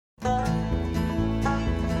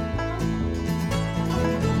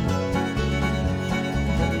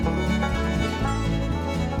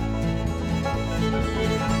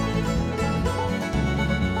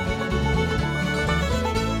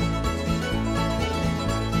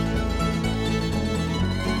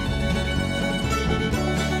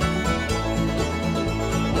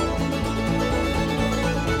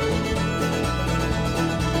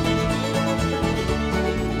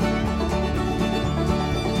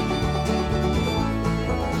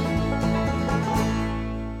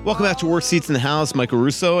Welcome back to Worst Seats in the House. Michael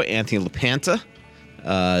Russo, Anthony LaPanta,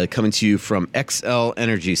 coming to you from XL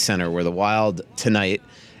Energy Center, where the Wild tonight,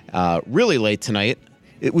 really late tonight.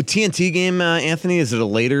 With TNT game, Anthony, is it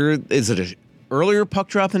a earlier puck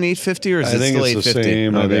drop than 8:50, or is it still 8:50? I think it's the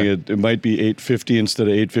same. Okay. I think it might be 8:50 instead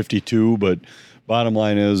of 8:52, but bottom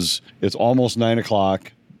line is it's almost 9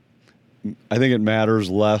 o'clock. I think it matters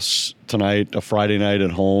less tonight, a Friday night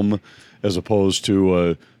at home, as opposed to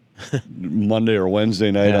a Monday or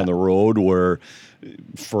Wednesday night on the road, where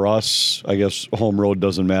for us, I guess home road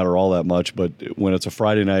doesn't matter all that much, but when it's a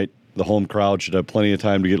Friday night, the home crowd should have plenty of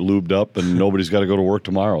time to get lubed up, and nobody's got to go to work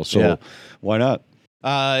tomorrow. So why not?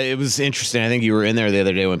 It was interesting. I think you were in there the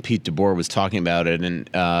other day when Pete DeBoer was talking about it, and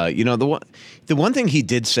the one thing he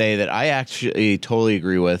did say that I actually totally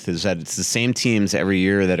agree with is that it's the same teams every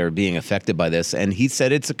year that are being affected by this, and he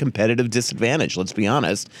said it's a competitive disadvantage. Let's be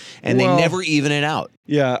honest, and they never even it out.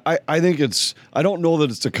 Yeah, I think I don't know that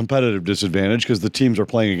it's a competitive disadvantage because the teams are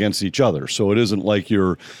playing against each other, so it isn't like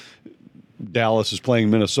Dallas is playing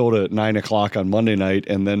Minnesota at 9 o'clock on Monday night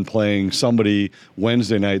and then playing somebody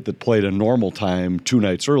Wednesday night that played a normal time 2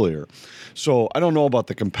 nights earlier. So I don't know about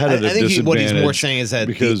the competitive disadvantage. What he's more saying is that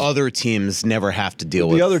the other teams never have to deal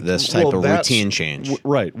with this type of routine change.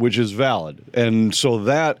 Right, which is valid. And so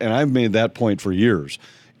and I've made that point for years,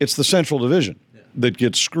 it's the Central Division that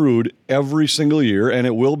gets screwed every single year, and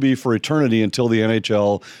it will be for eternity until the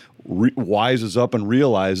NHL wises up and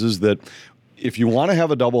realizes that if you want to have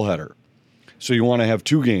a doubleheader, so you want to have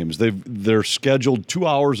 2 games. They're scheduled 2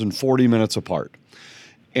 hours and 40 minutes apart.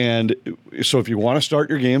 And so if you want to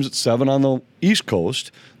start your games at 7 on the East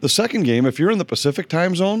Coast, the second game, if you're in the Pacific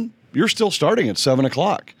time zone, you're still starting at 7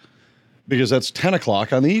 o'clock because that's 10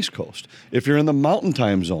 o'clock on the East Coast. If you're in the Mountain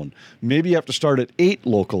time zone, maybe you have to start at 8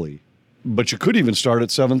 locally, but you could even start at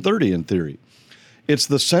 7:30 in theory. It's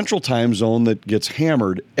the Central time zone that gets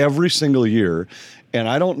hammered every single year, and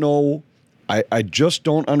I don't know. I just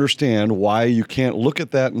don't understand why you can't look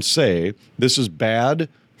at that and say this is bad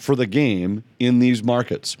for the game in these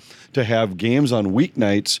markets. To have games on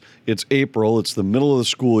weeknights, it's April, it's the middle of the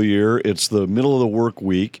school year, it's the middle of the work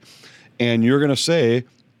week, and you're going to say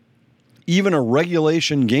even a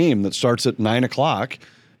regulation game that starts at 9 o'clock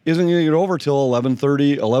isn't going to get over till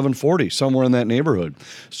 11:30, 11:40, somewhere in that neighborhood.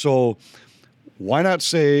 So why not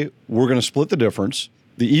say we're going to split the difference?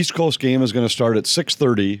 The East Coast game is going to start at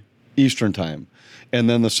 6:30 Eastern time, and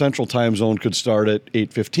then the Central time zone could start at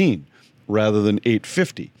 8:15 rather than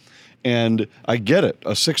 8:50. And I get it,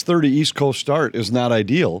 a 6:30 East Coast start is not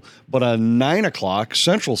ideal, but a 9 o'clock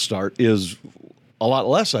Central start is a lot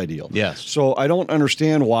less ideal. Yes. So I don't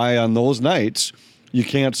understand why on those nights you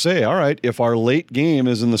can't say, all right, if our late game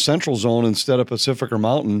is in the Central zone instead of Pacific or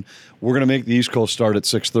Mountain, we're going to make the East Coast start at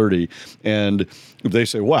 6:30. And if they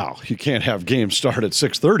say, wow, you can't have games start at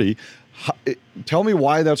 6:30, tell me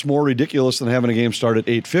why that's more ridiculous than having a game start at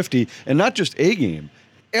 8:50, and not just a game.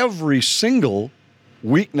 Every single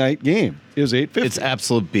weeknight game is 8:50. It's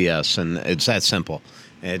absolute BS, and it's that simple.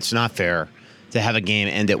 It's not fair to have a game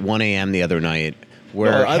end at 1 a.m. the other night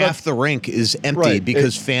where half the rink is empty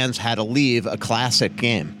because fans had to leave a classic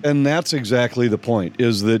game. And that's exactly the point,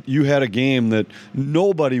 is that you had a game that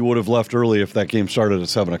nobody would have left early if that game started at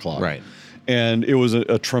 7 o'clock. Right. And it was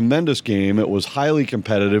a tremendous game. It was highly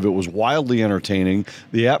competitive. It was wildly entertaining.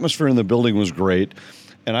 The atmosphere in the building was great.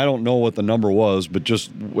 And I don't know what the number was, but just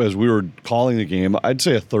as we were calling the game, I'd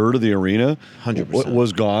say a third of the arena 100%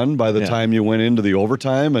 was gone by the time you went into the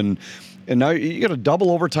overtime. And now you got a double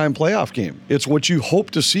overtime playoff game. It's what you hope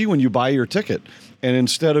to see when you buy your ticket. And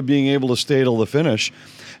instead of being able to stay till the finish,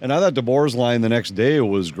 and I thought DeBoer's line the next day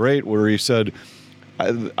was great, where he said,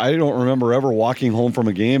 I don't remember ever walking home from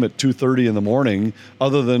a game at 2:30 in the morning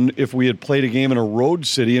other than if we had played a game in a road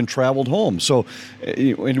city and traveled home. So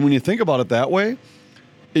and when you think about it that way,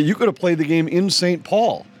 you could have played the game in St.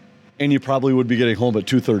 Paul and you probably would be getting home at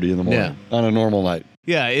 2:30 in the morning on a normal night.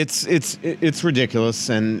 Yeah, it's ridiculous,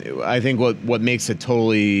 and I think what makes it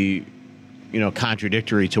totally,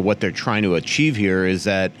 contradictory to what they're trying to achieve here is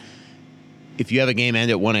that if you have a game end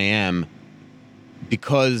at 1 a.m.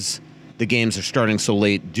 because the games are starting so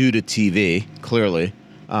late due to TV, clearly.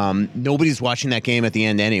 Nobody's watching that game at the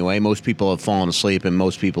end anyway. Most people have fallen asleep, and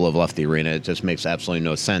most people have left the arena. It just makes absolutely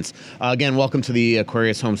no sense. Again, welcome to the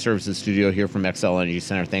Aquarius Home Services studio here from XL Energy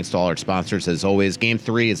Center. Thanks to all our sponsors, as always. Game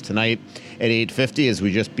 3 is tonight at 8:50 as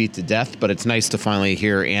we just beat to death, but it's nice to finally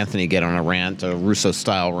hear Anthony get on a rant, a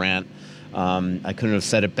Russo-style rant. I couldn't have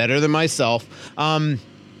said it better than myself.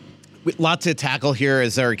 Lot to tackle here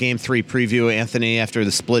as our Game 3 preview, Anthony, after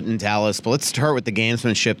the split in Dallas. But let's start with the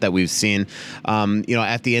gamesmanship that we've seen.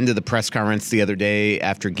 At the end of the press conference the other day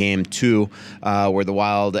after Game 2, where the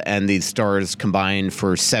Wild and the Stars combined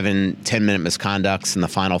for 7 10-minute misconducts in the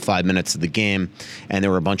final 5 minutes of the game, and there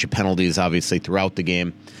were a bunch of penalties, obviously, throughout the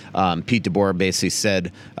game. Pete DeBoer basically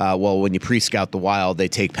said, when you pre-scout the Wild, they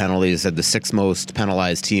take penalties at the 6th most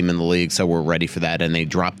penalized team in the league, so we're ready for that. And they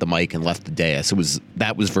dropped the mic and left the dais.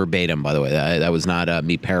 That was verbatim, by the way. That was not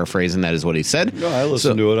me paraphrasing. That is what he said. No, I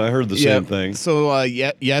listened to it. I heard the same thing. So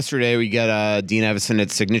yesterday we got Dean Evison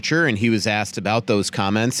at Signature, and he was asked about those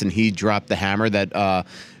comments, and he dropped the hammer that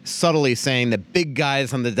subtly saying that big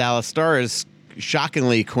guys on the Dallas Stars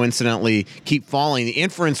shockingly, coincidentally, keep falling. The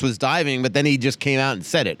inference was diving, but then he just came out and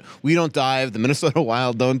said it. We don't dive. The Minnesota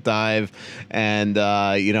Wild don't dive. And,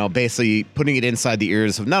 basically putting it inside the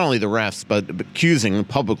ears of not only the refs, but accusing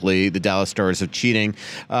publicly the Dallas Stars of cheating.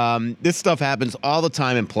 This stuff happens all the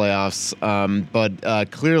time in playoffs,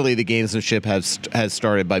 but clearly the gamesmanship has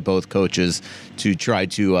started by both coaches to try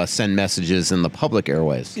to send messages in the public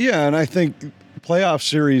airways. Yeah, and I think playoff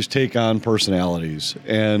series take on personalities,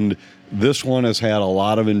 and this one has had a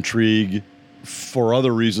lot of intrigue for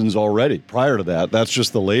other reasons already. Prior to that, that's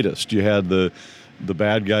just the latest. You had the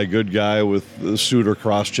bad guy, good guy with the Suter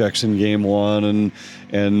cross-checks in Game 1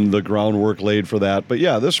 and the groundwork laid for that. But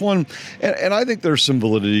yeah, this one, and I think there's some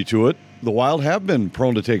validity to it. The Wild have been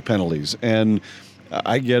prone to take penalties, and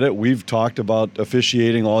I get it. We've talked about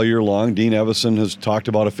officiating all year long. Dean Evison has talked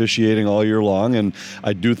about officiating all year long, and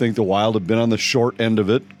I do think the Wild have been on the short end of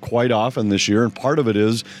it quite often this year, and part of it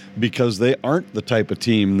is because they aren't the type of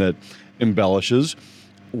team that embellishes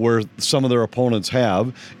where some of their opponents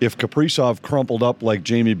have. If Kaprizov crumpled up like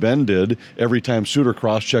Jamie Benn did every time Suter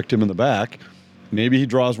cross-checked him in the back, maybe he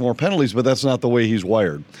draws more penalties, but that's not the way he's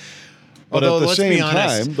wired. But although, at the same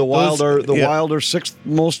time, the Wild are 6th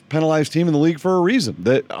most penalized team in the league for a reason.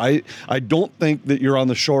 That I don't think that you're on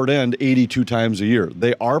the short end 82 times a year.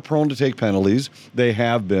 They are prone to take penalties. They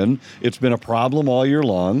have been. It's been a problem all year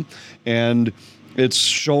long, and it's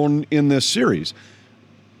shown in this series.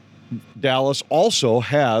 Dallas also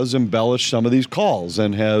has embellished some of these calls,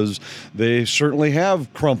 and they certainly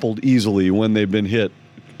have crumpled easily when they've been hit,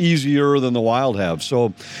 easier than the Wild have.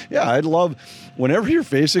 So, yeah, I'd love, whenever you're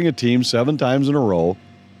facing a team 7 times in a row,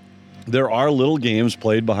 there are little games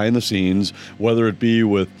played behind the scenes, whether it be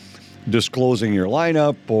with disclosing your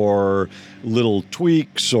lineup or little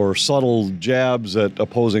tweaks or subtle jabs at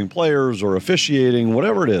opposing players or officiating,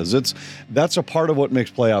 whatever it is. That's a part of what makes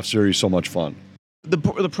playoff series so much fun.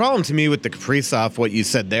 The problem to me with the Kaprizov, what you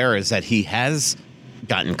said there, is that he has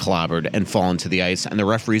gotten clobbered and fallen to the ice, and the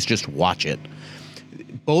referees just watch it.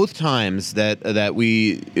 Both times that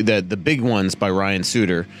the big ones by Ryan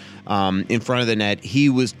Suter in front of the net, he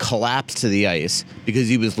was collapsed to the ice because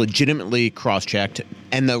he was legitimately cross-checked,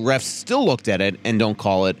 and the refs still looked at it and don't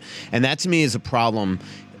call it. And that to me is a problem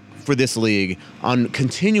for this league on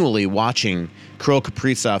continually watching Kirill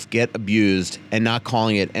Kaprizov get abused and not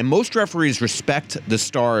calling it. And most referees respect the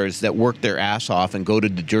Stars that work their ass off and go to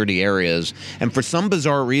the dirty areas. And for some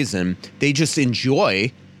bizarre reason, they just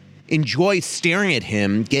enjoy staring at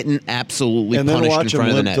him getting absolutely punished in front of the net. And then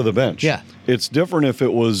watch him limp to the bench. Yeah. It's different if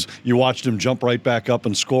it was you watched him jump right back up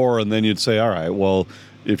and score, and then you'd say, all right, well,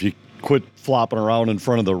 if you quit flopping around in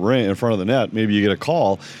front of the net, maybe you get a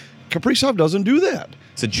call. Kaprizov doesn't do that.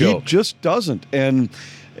 It's a joke. He just doesn't. And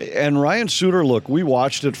Ryan Suter, look, we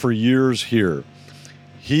watched it for years here.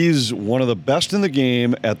 He's one of the best in the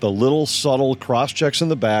game at the little subtle cross-checks in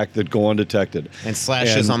the back that go undetected. And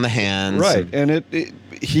slashes on the hands. Right, and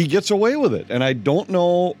he gets away with it. And I don't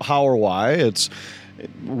know how or why.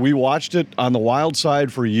 We watched it on the Wild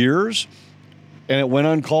side for years, and it went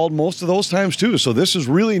uncalled most of those times too. So this is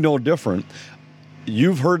really no different.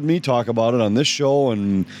 You've heard me talk about it on this show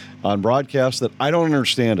and on broadcast that I don't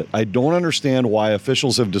understand it. I don't understand why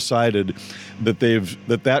officials have decided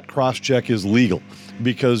that cross-check is legal.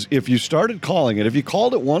 Because if you started calling it, if you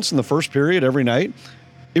called it once in the first period every night,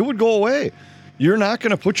 it would go away. You're not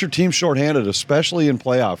going to put your team shorthanded, especially in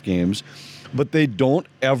playoff games, but they don't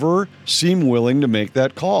ever seem willing to make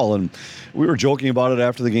that call. And we were joking about it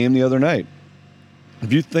after the game the other night.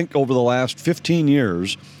 If you think over the last 15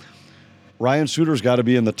 years, Ryan Suter's got to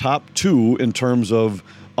be in the top 2 in terms of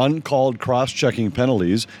uncalled cross-checking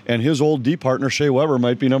penalties, and his old D partner Shea Weber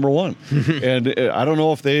might be number 1. And I don't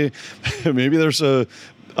know if maybe there's a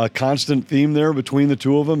a constant theme there between the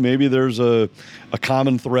two of them. Maybe there's a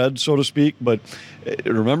common thread, so to speak. But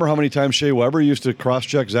remember how many times Shea Weber used to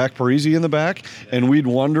cross-check Zach Parise in the back? And we'd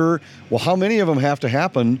wonder, well, how many of them have to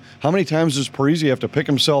happen? How many times does Parise have to pick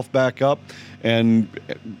himself back up and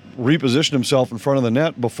reposition himself in front of the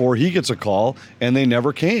net before he gets a call? And they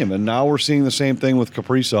never came. And now we're seeing the same thing with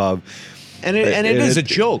Kaprizov. And it is a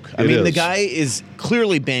joke. I mean, is. the guy is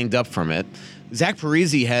clearly banged up from it. Zach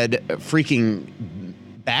Parise had freaking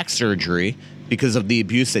back surgery because of the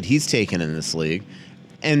abuse that he's taken in this league.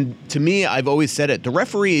 And to me, I've always said it, the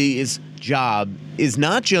referee's job is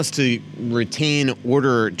not just to retain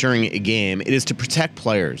order during a game, it is to protect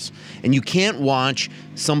players. And you can't watch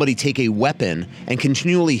somebody take a weapon and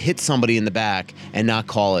continually hit somebody in the back and not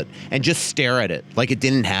call it and just stare at it like it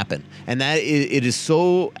didn't happen. And it is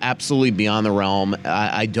so absolutely beyond the realm.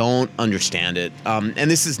 I don't understand it.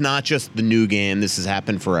 And this is not just the new game. This has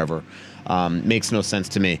happened forever. Makes no sense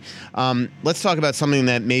to me. Let's talk about something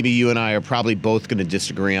that maybe you and I are probably both going to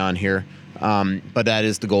disagree on here, but that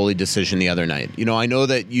is the goalie decision the other night. You know, I know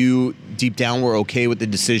that you deep down were okay with the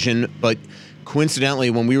decision, but coincidentally,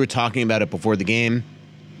 when we were talking about it before the game,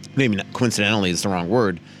 maybe not coincidentally is the wrong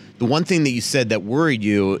word, the one thing that you said that worried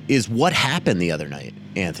you is what happened the other night,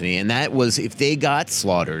 Anthony, and that was if they got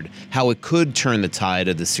slaughtered, how it could turn the tide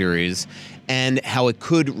of the series and how it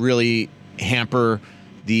could really hamper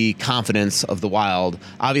the confidence of the Wild.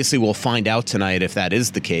 Obviously, we'll find out tonight if that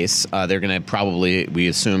is the case. They're going to probably, we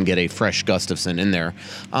assume, get a fresh Gustafsson in there.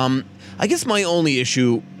 I guess my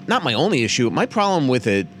problem with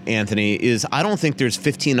it, Anthony, is I don't think there's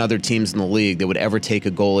 15 other teams in the league that would ever take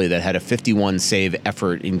a goalie that had a 51 save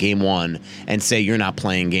effort in game one and say you're not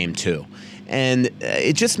playing game two. And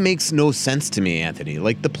it just makes no sense to me, Anthony.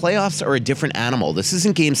 Like, the playoffs are a different animal. This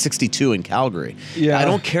isn't Game 62 in Calgary. Yeah. I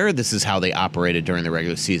don't care this is how they operated during the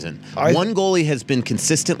regular season. One goalie has been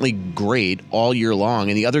consistently great all year long,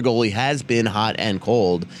 and the other goalie has been hot and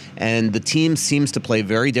cold, and the team seems to play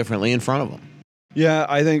very differently in front of them. Yeah,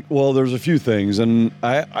 I think, well, there's a few things, and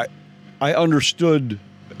I understood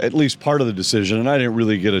at least part of the decision, and I didn't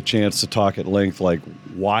really get a chance to talk at length like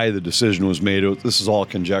why the decision was made. This is all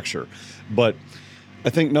conjecture. But I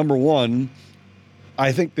think, number one,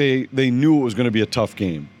 I think they knew it was going to be a tough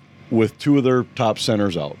game with two of their top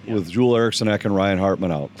centers out, with Joel Eriksson Ek and Ryan Hartman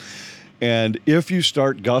out. And if you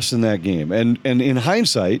start Gus in that game, and in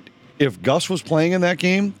hindsight, if Gus was playing in that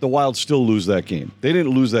game, the Wild still lose that game. They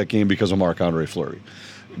didn't lose that game because of Marc-Andre Fleury.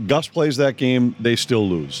 Gus plays that game, they still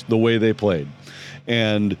lose the way they played.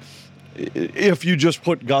 And if you just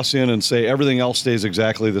put Gus in and say everything else stays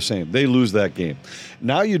exactly the same, they lose that game.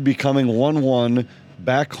 Now you'd be coming 1-1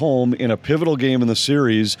 back home in a pivotal game in the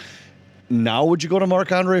series. Now would you go to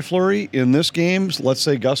Marc-Andre Fleury in this game? Let's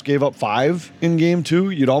say Gus gave up 5 in game 2.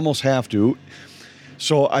 You'd almost have to.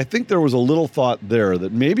 So I think there was a little thought there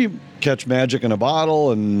that maybe catch magic in a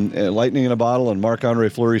bottle and lightning in a bottle and Marc-Andre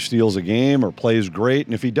Fleury steals a game or plays great.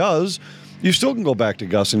 And if he does, you still can go back to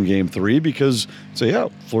Gus in game 3 because say, yeah,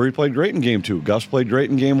 Fleury played great in game 2. Gus played great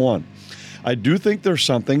in game 1. I do think there's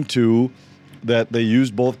something to that they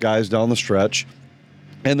used both guys down the stretch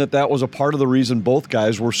and that was a part of the reason both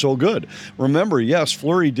guys were so good. Remember, yes,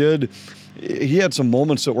 Fleury he had some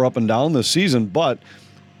moments that were up and down this season, but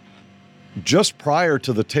just prior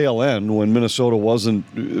to the tail end when Minnesota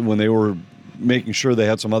when they were making sure they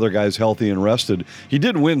had some other guys healthy and rested, he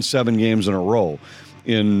did win 7 games in a row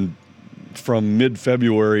from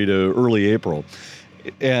mid-February to early April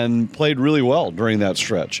and played really well during that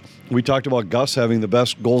stretch. We talked about Gus having the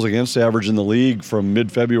best goals against average in the league from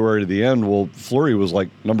mid-February to the end. Well, Fleury was like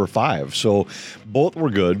number 5. So both were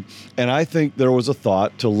good. And I think there was a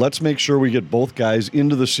thought to let's make sure we get both guys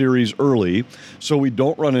into the series early so we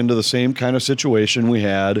don't run into the same kind of situation we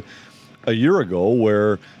had a year ago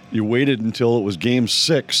where you waited until it was game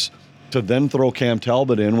 6 to then throw Cam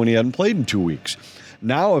Talbot in when he hadn't played in 2 weeks.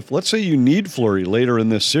 Now, if let's say you need Fleury later in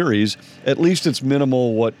this series, at least it's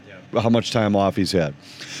minimal how much time off he's had.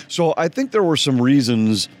 So I think there were some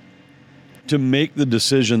reasons to make the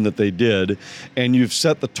decision that they did, and you've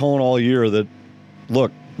set the tone all year that,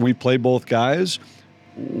 look, we play both guys.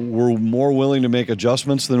 We're more willing to make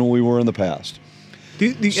adjustments than we were in the past.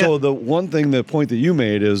 So the point that you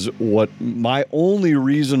made is what my only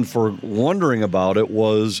reason for wondering about it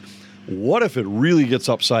was, what if it really gets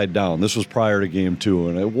upside down? This was prior to game 2.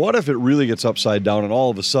 And what if it really gets upside down and all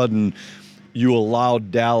of a sudden you allow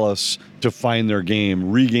Dallas to find their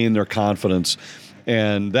game, regain their confidence?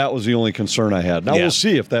 And that was the only concern I had. Now we'll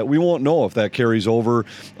see we won't know if that carries over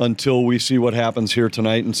until we see what happens here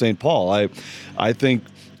tonight in St. Paul. I think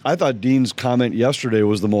I thought Dean's comment yesterday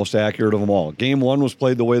was the most accurate of them all. Game 1 was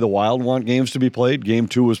played the way the Wild want games to be played. Game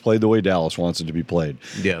 2 was played the way Dallas wants it to be played.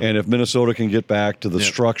 Yeah. And if Minnesota can get back to the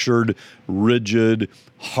structured, rigid,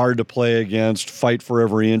 hard to play against, fight for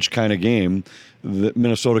every inch kind of game, that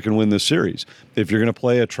Minnesota can win this series. If you're going to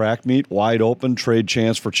play a track meet, wide open, trade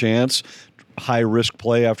chance for chance, high risk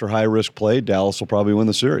play after high risk play, Dallas will probably win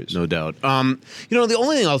the series. No doubt. The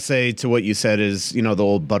only thing I'll say to what you said is, the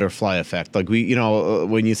old butterfly effect. Like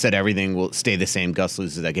when you said everything will stay the same, Gus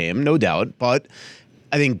loses that game, no doubt. But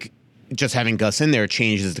I think just having Gus in there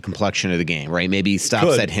changes the complexion of the game, right? Maybe he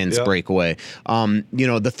stops that Hintz breakaway.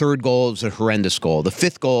 The third goal was a horrendous goal. The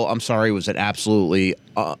fifth goal, I'm sorry, was an absolutely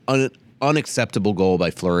unacceptable goal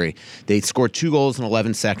by Fleury. They scored 2 goals in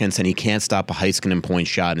 11 seconds, and he can't stop a Heiskanen point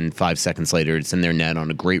shot, and 5 seconds later, it's in their net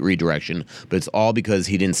on a great redirection. But it's all because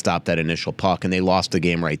he didn't stop that initial puck, and they lost the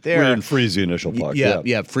game right there. We didn't freeze the initial puck.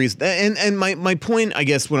 Yeah, freeze. And my point, I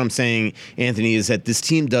guess, what I'm saying, Anthony, is that this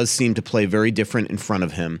team does seem to play very different in front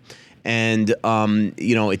of him. And,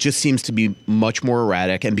 it just seems to be much more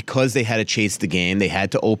erratic. And because they had to chase the game, they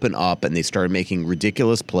had to open up and they started making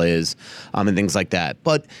ridiculous plays and things like that.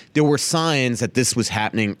 But there were signs that this was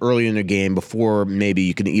happening early in the game before maybe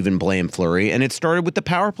you can even blame Fleury. And it started with the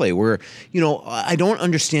power play where, I don't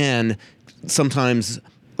understand sometimes,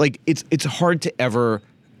 like, it's hard to ever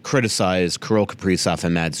criticize Kirill Kaprizov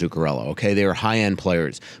and Matt Zuccarello, okay? They are high-end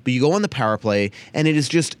players. But you go on the power play, and it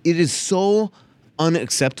is so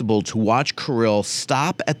unacceptable to watch Kirill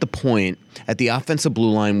stop at the point at the offensive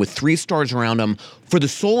blue line with 3 stars around him for the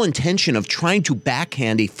sole intention of trying to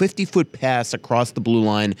backhand a 50-foot pass across the blue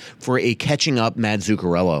line for a catching up Matt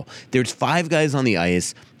Zuccarello. There's 5 guys on the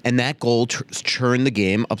ice, and that goal turned the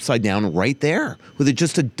game upside down right there with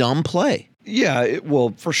just a dumb play. Yeah,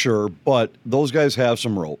 well, for sure, but those guys have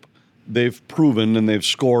some rope. They've proven and they've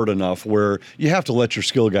scored enough where you have to let your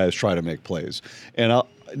skill guys try to make plays. And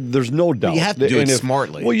there's no doubt. But you have to do it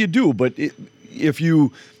smartly. Well, you do, but if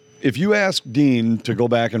you ask Dean to go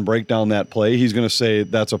back and break down that play, he's going to say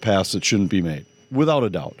that's a pass that shouldn't be made, without a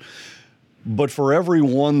doubt. But for every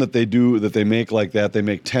one that they make like that, they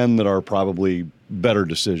make 10 that are probably better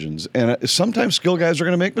decisions. And sometimes skill guys are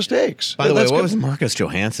going to make mistakes. By the way, what was Marcus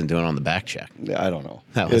Johansson doing on the back check? I don't know.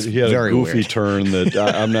 That was he had very a goofy weird turn that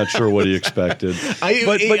I'm not sure what he expected.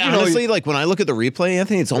 But honestly, like when I look at the replay,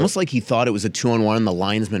 Anthony, it's almost like he thought it was a 2-on-1 and the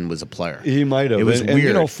linesman was a player. He might have. It was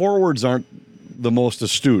weird. And forwards aren't the most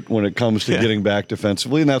astute when it comes to getting back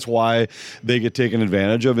defensively, and that's why they get taken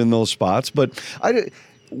advantage of in those spots. But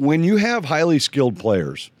when you have highly skilled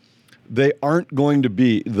players, they aren't going to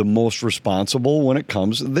be the most responsible when it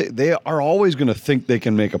comes. They are always going to think they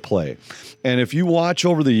can make a play. And if you watch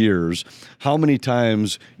over the years, how many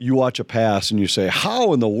times you watch a pass and you say,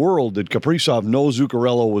 how in the world did Kaprizov know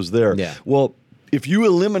Zuccarello was there? Yeah. Well, if you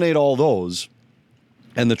eliminate all those,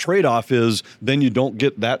 and the trade-off is then you don't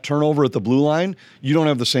get that turnover at the blue line, you don't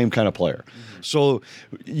have the same kind of player. Mm-hmm. So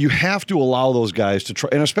you have to allow those guys to try,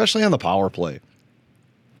 and especially on the power play.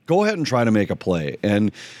 Go ahead and try to make a play.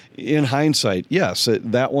 And in hindsight, yes,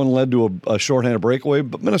 that one led to a shorthanded breakaway,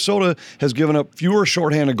 but Minnesota has given up fewer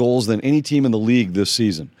shorthanded goals than any team in the league this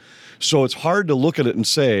season. So it's hard to look at it and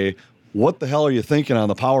say, what the hell are you thinking on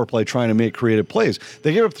the power play trying to make creative plays?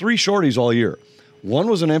 They gave up 3 shorties all year. One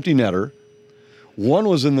was an empty netter. One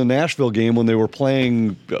was in the Nashville game when they were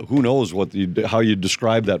playing, who knows how you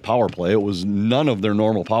describe that power play. It was none of their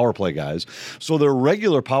normal power play guys. So their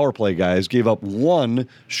regular power play guys gave up 1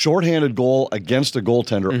 shorthanded goal against a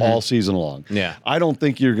goaltender all season long. Yeah. I don't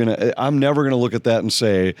think I'm never going to look at that and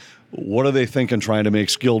say, what are they thinking trying to make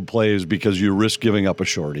skilled plays because you risk giving up a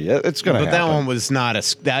shorty? It's going to happen. But that one was not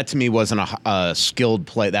that to me wasn't a skilled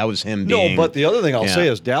play. That was him being. No, but the other thing I'll say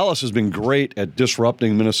is Dallas has been great at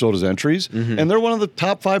disrupting Minnesota's entries, and they're one of the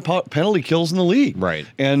top 5 penalty kills in the league. Right.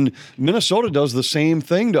 And Minnesota does the same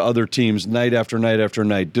thing to other teams night after night after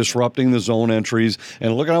night, disrupting the zone entries.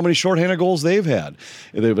 And look at how many shorthanded goals they've had.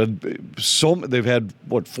 They've had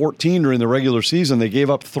 14 during the regular season. They gave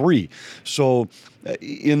up 3. So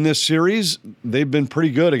in this series, they've been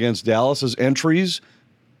pretty good against Dallas's entries.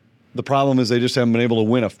 The problem is they just haven't been able to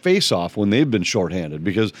win a face-off when they've been shorthanded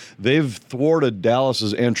because they've thwarted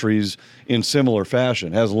Dallas's entries in similar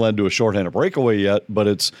fashion. It hasn't led to a shorthanded breakaway yet, but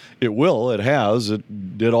it has.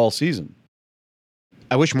 It did all season.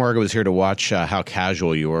 I wish Margaret was here to watch how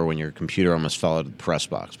casual you were when your computer almost fell out of the press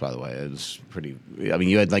box, by the way. It was pretty... I mean,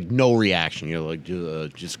 you had, like, no reaction. You, like,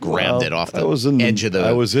 just grabbed it off the edge of the...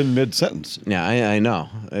 I was in mid-sentence. Yeah, I know.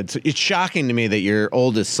 It's shocking to me that your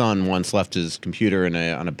oldest son once left his computer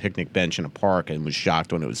on a picnic bench in a park and was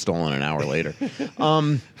shocked when it was stolen an hour later.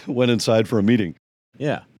 Went inside for a meeting.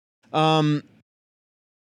 Yeah.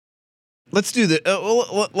 Let's do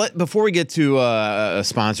the. Before we get to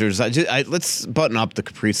sponsors, let's button up the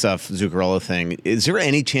Kaprizov Zuccarello thing. Is there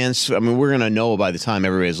any chance? I mean, we're going to know by the time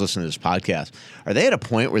everybody's listening to this podcast. Are they at a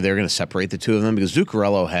point where they're going to separate the two of them? Because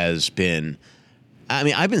Zuccarello has been. I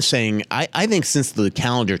mean, I've been saying, I think since the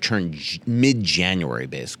calendar turned mid-January,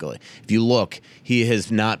 basically. If you look, he has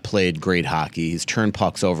not played great hockey. He's turned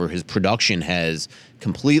pucks over. His production has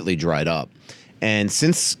completely dried up. And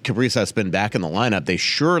since Kaprizov's been back in the lineup, they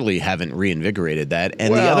surely haven't reinvigorated that.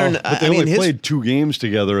 And but they only played 2 games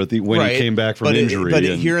together when he came back from injury. But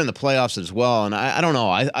here in the playoffs as well. And I don't know.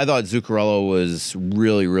 I thought Zuccarello was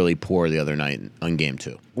really, really poor the other night on Game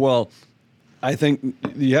 2. Well, I think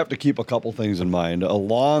you have to keep a couple things in mind. A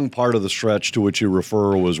long part of the stretch to which you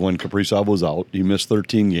refer was when Kaprizov was out. He missed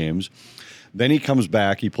 13 games. Then he comes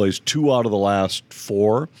back. He plays 2 out of the last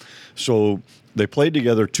 4. So they played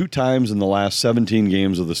together 2 times in the last 17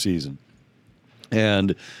 games of the season.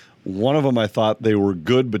 And one of them I thought they were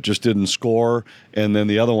good but just didn't score, and then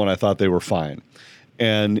the other one I thought they were fine.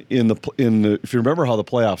 And in the if you remember how the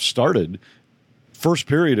playoffs started, first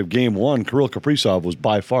period of Game 1, Kirill Kaprizov was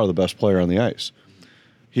by far the best player on the ice.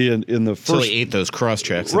 He in the first, so he ate those cross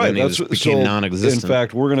checks, right? And then he became non-existent. In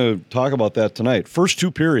fact, we're going to talk about that tonight. First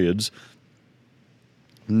 2 periods,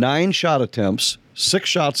 9 shot attempts, 6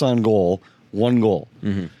 shots on goal, 1 goal.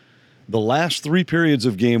 Mm-hmm. The last 3 periods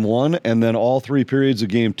of Game 1, and then all 3 periods of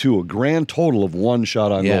Game 2, a grand total of 1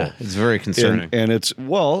 shot on goal. Yeah, it's very concerning. And it's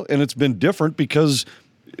been different because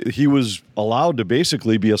he was allowed to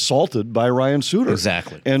basically be assaulted by Ryan Suter.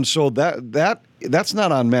 Exactly. And so that's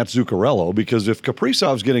not on Matt Zuccarello, because if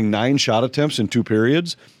Kaprizov's getting 9 shot attempts in 2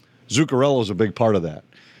 periods, Zuccarello's a big part of that.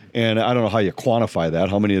 And I don't know how you quantify that,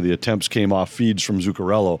 how many of the attempts came off feeds from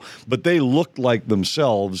Zuccarello, but they looked like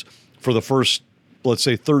themselves for the first, let's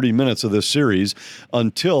say, 30 minutes of this series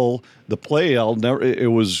until the play.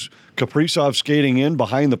 It was Kaprizov skating in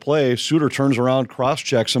behind the play. Suter turns around,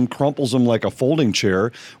 cross-checks him, crumples him like a folding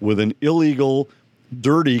chair with an illegal,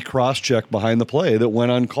 dirty cross-check behind the play that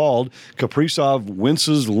went uncalled. Kaprizov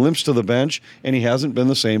winces, limps to the bench, and he hasn't been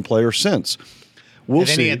the same player since. We'll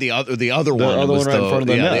see. He had the other one. Other one right in front of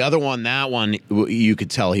the net. The other one, that one, you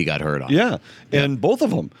could tell he got hurt on. Yeah, and both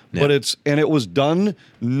of them. Yeah. But it was done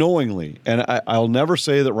knowingly. And I'll never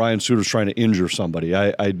say that Ryan Suter's trying to injure somebody.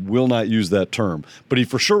 I will not use that term. But he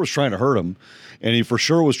for sure was trying to hurt him, and he for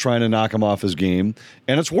sure was trying to knock him off his game,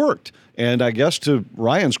 and it's worked. And I guess to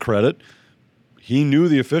Ryan's credit, he knew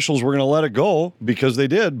the officials were going to let it go, because they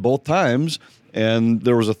did both times. And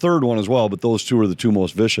there was a third one as well, but those 2 are the 2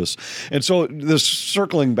 most vicious. And so this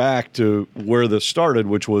circling back to where this started,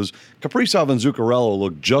 which was Kaprizov and Zuccarello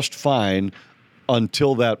looked just fine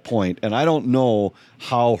until that point. And I don't know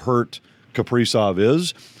how hurt Kaprizov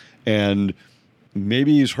is. And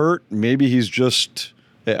maybe he's hurt. Maybe he's just...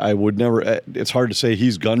 I would never. It's hard to say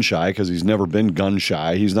he's gun shy, because he's never been gun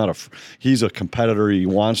shy. He's a competitor. He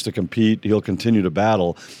wants to compete. He'll continue to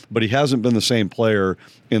battle, but he hasn't been the same player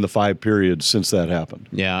in the 5 periods since that happened.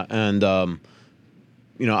 Yeah, and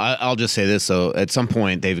I'll just say this though. At some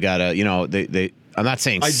point, they've got to. They I'm not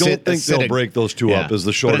saying I don't think they'll break those 2 up as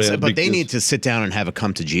the short end. But they need to sit down and have a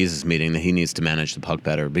come to Jesus meeting that he needs to manage the puck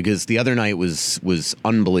better, because the other night was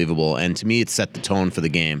unbelievable, and to me it set the tone for the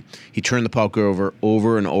game. He turned the puck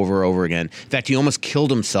over and over again. In fact, he almost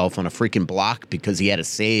killed himself on a freaking block because he had to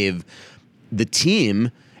save the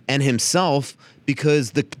team and himself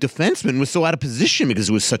because the defenseman was so out of position because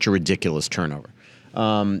it was such a ridiculous turnover.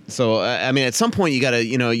 So I mean, at some point you got to,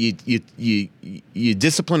 you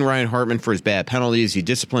discipline Ryan Hartman for his bad penalties. You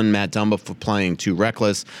discipline Matt Dumba for playing too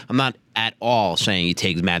reckless. I'm not at all saying you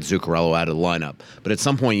take Matt Zuccarello out of the lineup, but at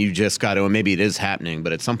some point you just got to, and maybe it is happening,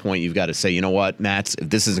 but at some point you've got to say, you know what, Matt, if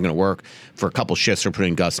this isn't going to work, for a couple shifts we're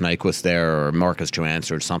putting Gus Nyquist there or Marcus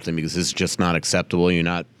Johansson or something, because this is just not acceptable.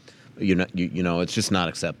 It's just not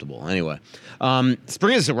acceptable. Anyway,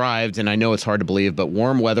 spring has arrived, and I know it's hard to believe, but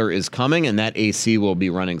warm weather is coming, and that AC will be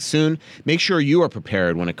running soon. Make sure you are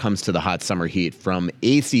prepared when it comes to the hot summer heat. From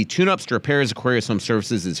AC tune-ups to repairs, Aquarius Home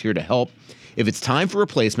Services is here to help. If it's time for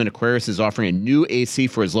replacement, Aquarius is offering a new AC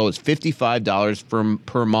for as low as $55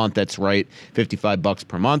 per month. That's right, $55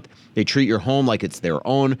 per month. They treat your home like it's their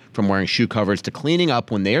own, from wearing shoe covers to cleaning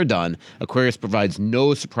up when they are done. Aquarius provides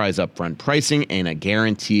no surprise upfront pricing and a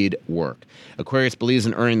guaranteed work. Aquarius believes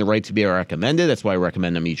in earning the right to be recommended. That's why I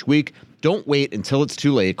recommend them each week. Don't wait until it's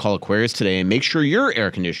too late. Call Aquarius today and make sure your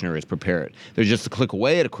air conditioner is prepared. They're just a click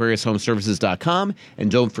away at AquariusHomeservices.com.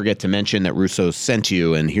 And don't forget to mention that Russo sent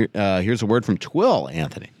you. And here's a word from Twill,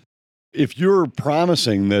 Anthony. If you're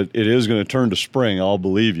promising that it is going to turn to spring, I'll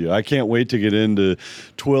believe you. I can't wait to get into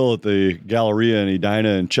Twill at the Galleria in Edina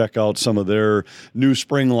and check out some of their new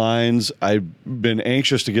spring lines. I've been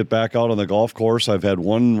anxious to get back out on the golf course. I've had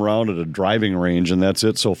one round at a driving range, and that's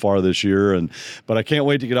it so far this year. But I can't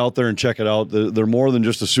wait to get out there and check it out. They're more than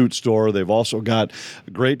just a suit store. They've also got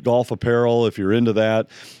great golf apparel if you're into that.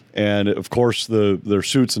 And, of course, their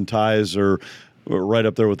suits and ties are right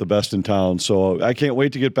up there with the best in town. So I can't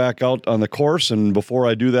wait to get back out on the course. And before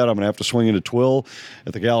I do that, I'm going to have to swing into Twill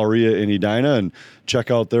at the Galleria in Edina and check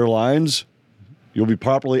out their lines. You'll be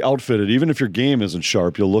properly outfitted. Even if your game isn't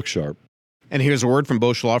sharp, you'll look sharp. And here's a word from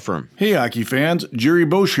Bosch Law Firm. Hey, hockey fans. Jerry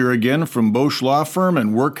Bosch here again from Bosch Law Firm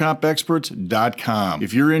and WorkCompExperts.com.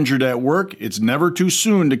 If you're injured at work, it's never too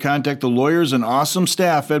soon to contact the lawyers and awesome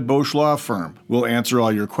staff at Bosch Law Firm. We'll answer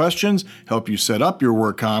all your questions, help you set up your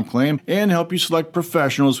work comp claim, and help you select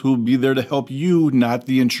professionals who will be there to help you, not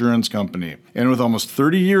the insurance company. And with almost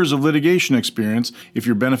 30 years of litigation experience, if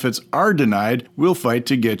your benefits are denied, we'll fight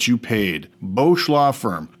to get you paid. Bosch Law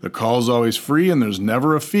Firm. The call's always free and there's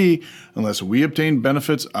never a fee unless we obtain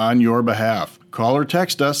benefits on your behalf. Call or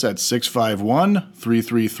text us at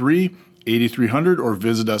 651-333-8300 or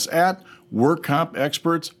visit us at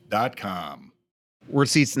WorkCompExperts.com. We're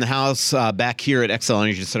seats in the house back here at XL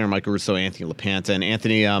Energy Center. Michael Russo, Anthony LaPanta. And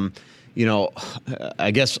Anthony,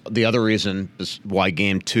 I guess the other reason why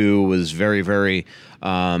Game 2 was very, very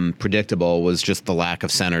predictable was just the lack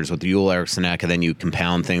of centers with Joel Eriksson Ek, and then you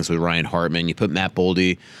compound things with Ryan Hartman. You put Matt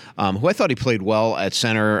Boldy, who I thought he played well at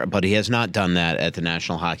center, but he has not done that at the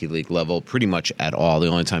National Hockey League level pretty much at all. The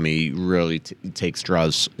only time he really takes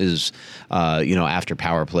draws is, after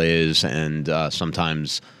power plays and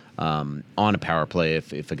sometimes on a power play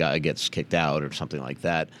if a guy gets kicked out or something like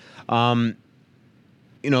that.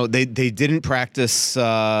 They didn't practice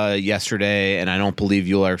yesterday, and I don't believe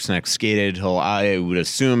Joel Eriksson Ek skated. I would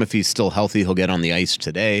assume if he's still healthy, he'll get on the ice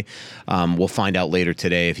today. We'll find out later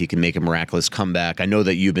today if he can make a miraculous comeback. I know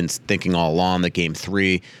that you've been thinking all along that Game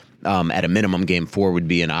 3, at a minimum, Game 4 would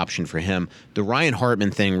be an option for him. The Ryan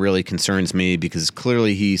Hartman thing really concerns me because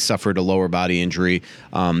clearly he suffered a lower body injury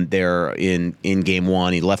there in Game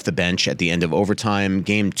 1. He left the bench at the end of overtime.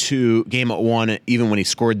 Game 1, even when he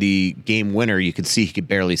scored the game winner, you could see he could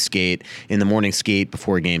barely skate. In the morning skate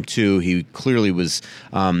before Game 2, he clearly was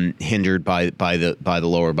hindered by the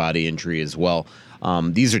lower body injury as well.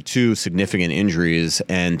 These are two significant injuries,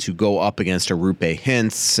 and to go up against a Rupe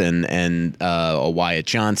Hintz and a Wyatt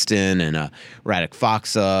Johnston and a Radek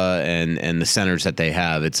Faksa and the centers that they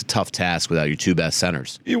have, it's a tough task without your two best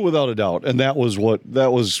centers. Yeah, without a doubt, and that was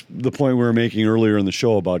the point we were making earlier in the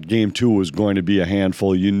show about Game 2 was going to be a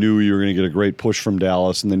handful. You knew you were going to get a great push from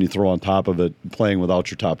Dallas, and then you throw on top of it playing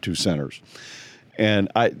without your top two centers.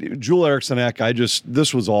 And Joel Eriksson Ek,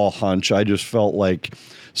 this was all hunch. I just felt like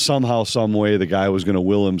somehow, some way, the guy was going to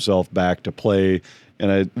will himself back to play.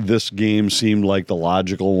 And this game seemed like the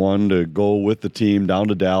logical one to go with the team down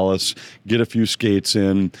to Dallas, get a few skates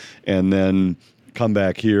in, and then come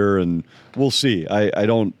back here. And we'll see. I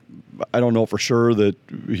don't know for sure that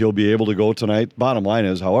he'll be able to go tonight. Bottom line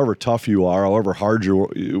is, however tough you are, however hard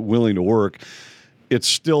you're willing to work, it's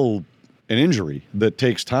still an injury that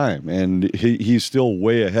takes time, and he's still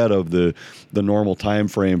way ahead of the normal time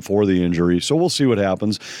frame for the injury. So we'll see what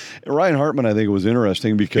happens. Ryan Hartman, I think, was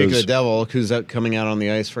interesting because Speaking of the devil, who's coming out on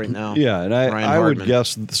the ice right now? Yeah, and I would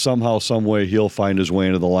guess somehow, some way, he'll find his way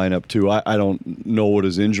into the lineup too. I don't know what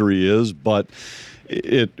his injury is, but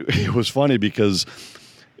it was funny because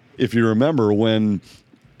if you remember when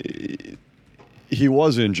he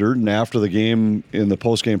was injured, and after the game in the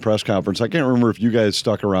post-game press conference, I can't remember if you guys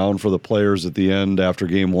stuck around for the players at the end after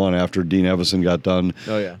Game 1, after Dean Evison got done,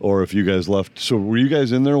 or if you guys left. So were you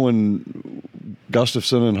guys in there when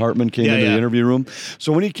Gustafsson and Hartman came into the interview room?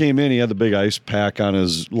 So when he came in, he had the big ice pack on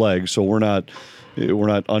his leg, so we're not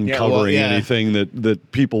uncovering anything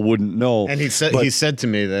that people wouldn't know. And he said to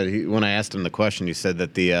me that when I asked him the question, he said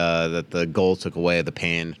that the goal took away the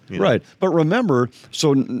pain. Right. But remember,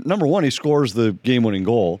 so number one, he scores the game-winning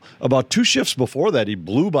goal. About 2 shifts before that, he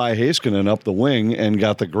blew by Heiskanen up the wing and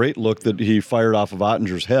got the great look that he fired off of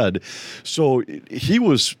Ottinger's head. So he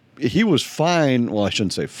was fine. Well, I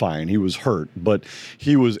shouldn't say fine. He was hurt, but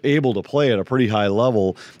he was able to play at a pretty high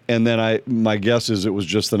level. And then my guess is it was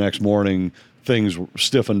just the next morning things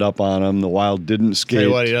stiffened up on him. The Wild didn't skate. Tell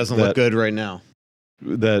you what, he doesn't look good right now.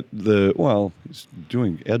 He's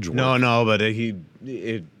doing edge work. No, but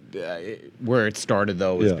where it started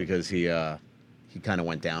though was because he kind of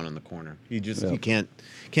went down in the corner. He can't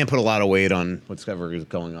put a lot of weight on whatever is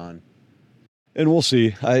going on. And we'll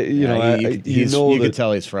see. You could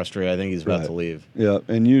tell he's frustrated. I think he's about to leave. Yeah,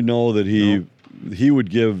 and you know that he would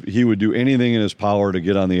do anything in his power to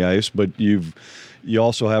get on the ice, but you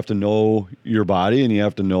also have to know your body, and you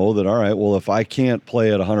have to know that, all right, well, if I can't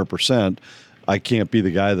play at 100%, I can't be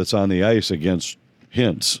the guy that's on the ice against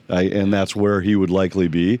Hintz, and that's where he would likely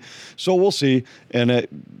be. So we'll see. And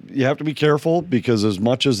you have to be careful, because as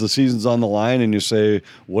much as the season's on the line and you say,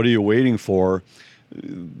 what are you waiting for?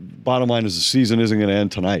 Bottom line is the season isn't going to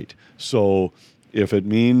end tonight. So if it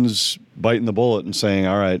means biting the bullet and saying,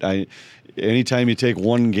 all right, anytime you take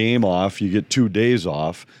one game off, you get 2 days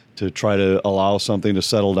off to try to allow something to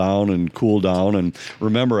settle down and cool down. And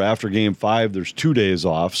remember, after Game 5, there's 2 days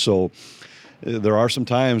off. So there are some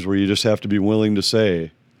times where you just have to be willing to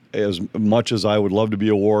say, as much as I would love to be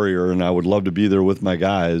a Warrior and I would love to be there with my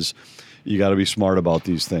guys, you got to be smart about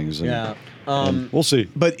these things. And we'll see.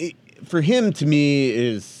 But for him, to me,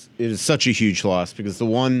 is such a huge loss, because the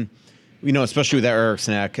one, especially with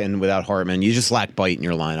Eriksson Ek and without Hartman, you just lack bite in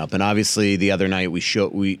your lineup. And obviously, the other night we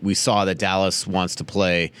saw that Dallas wants to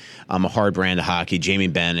play a hard brand of hockey. Jamie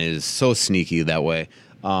Benn is so sneaky that way.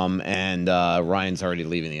 And Ryan's already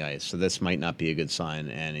leaving the ice, so this might not be a good sign.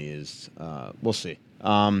 And he is. We'll see.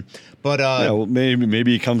 Well,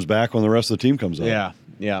 maybe he comes back when the rest of the team comes out.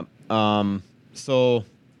 Yeah.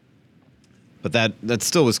 But that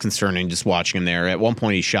still was concerning, just watching him there. At one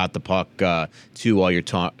point, he shot the puck too while you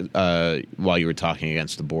were talking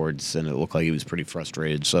against the boards, and it looked like he was pretty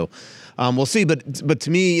frustrated. So we'll see. But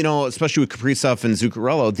to me, especially with Kaprizov and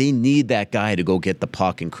Zuccarello, they need that guy to go get the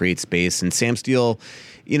puck and create space. And Sam Steele,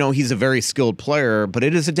 he's a very skilled player, but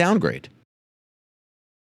it is a downgrade.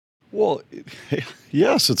 Well,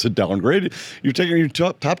 yes, it's a downgrade. You're taking your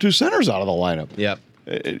top two centers out of the lineup. Yep.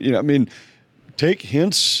 Take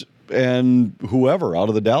Hintz and whoever out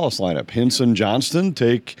of the Dallas lineup. Hintz and Johnston,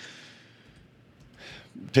 take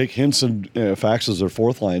Hintz and Fax as their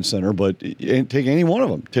fourth line center, but take any one of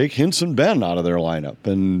them. Take Hintz and Benn out of their lineup,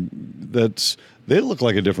 and they look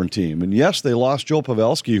like a different team. And yes, they lost Joe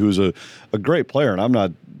Pavelski, who's a great player, and I'm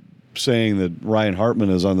not saying that Ryan Hartman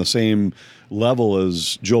is on the same level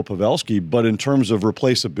as Joe Pavelski, but in terms of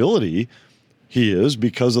replaceability, he is,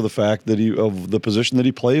 because of the fact that of the position that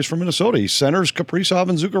he plays for Minnesota. He centers Kaprizov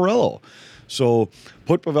and Zuccarello. So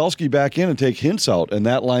put Pavelski back in and take Hintz out, and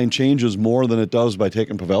that line changes more than it does by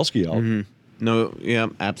taking Pavelski out. Mm-hmm. No, yeah,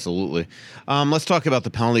 absolutely. Let's talk about the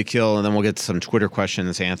penalty kill, and then we'll get some Twitter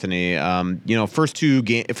questions, Anthony. First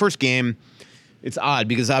game, it's odd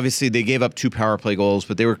because obviously they gave up 2 power play goals,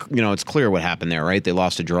 but they were, it's clear what happened there, right? They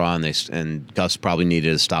lost a draw, and Gus probably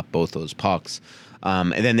needed to stop both those pucks.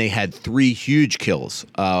 And then they had 3 huge kills,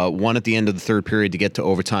 one at the end of the third period to get to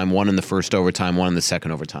overtime, one in the first overtime, one in the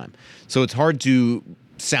second overtime. So it's hard to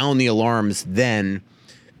sound the alarms then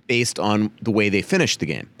based on the way they finished the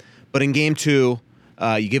game. But in Game 2,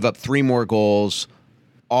 you give up 3 more goals,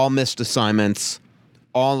 all missed assignments,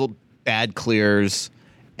 all bad clears,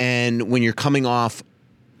 and when you're coming off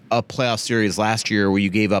a playoff series last year where you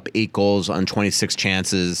gave up 8 goals on 26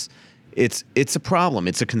 chances, it's a problem.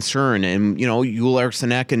 It's a concern. And, Joel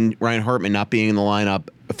Eriksson Ek and Ryan Hartman not being in the lineup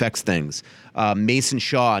affects things. Mason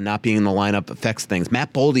Shaw not being in the lineup affects things.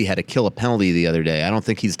 Matt Boldy had to kill a penalty the other day. I don't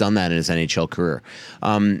think he's done that in his NHL career.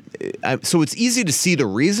 So it's easy to see the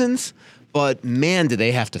reasons, but man, do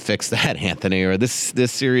they have to fix that, Anthony, or this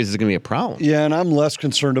series is going to be a problem. Yeah, and I'm less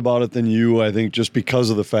concerned about it than you, I think, just because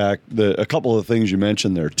of the fact that a couple of the things you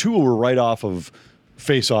mentioned there. 2 were right off of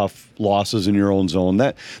face-off losses in your own zone.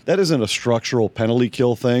 That isn't a structural penalty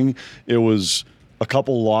kill thing. It was a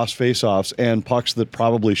couple lost face-offs and pucks that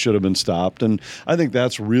probably should have been stopped. And I think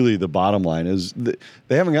that's really the bottom line, is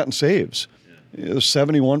they haven't gotten saves.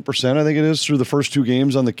 71%, I think it is, through the first 2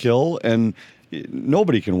 games on the kill, and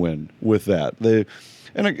nobody can win with that. They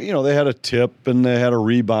had a tip and they had a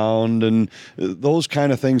rebound, and those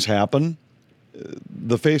kind of things happen.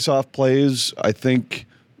 The face-off plays, I think,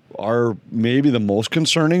 are maybe the most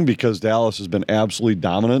concerning, because Dallas has been absolutely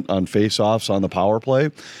dominant on face-offs on the power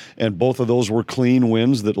play, and both of those were clean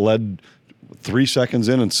wins that led 3 seconds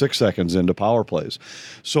in and 6 seconds into power plays.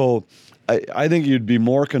 So I think you'd be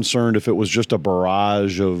more concerned if it was just a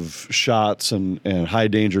barrage of shots and high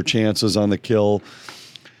danger chances on the kill.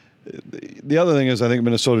 The other thing is, I think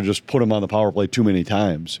Minnesota just put them on the power play too many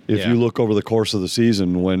times. If you look over the course of the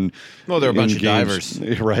season, they're a bunch of divers,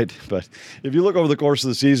 right? But if you look over the course of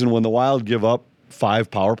the season, when the Wild give up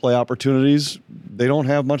 5 power play opportunities, they don't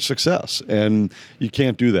have much success, and you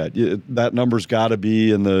can't do that. That number's got to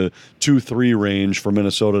be in the 2-3 range for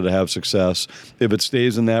Minnesota to have success. If it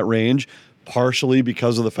stays in that range, partially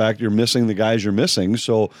because of the fact you're missing the guys you're missing.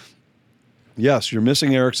 So, yes, you're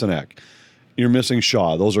missing Eriksson Ek. you're missing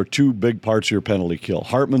Shaw. Those are two big parts of your penalty kill.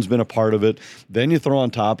 Hartman's been a part of it. Then you throw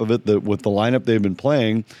on top of it that with the lineup they've been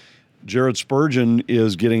playing, Jared Spurgeon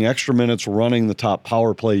is getting extra minutes running the top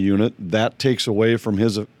power play unit. That takes away from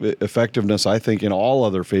his effectiveness, I think, in all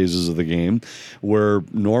other phases of the game, where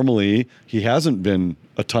normally he hasn't been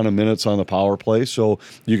a ton of minutes on the power play. So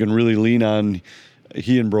you can really lean on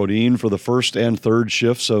he and Brodin for the first and third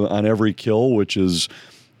shifts on every kill, which is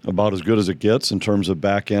about as good as it gets in terms of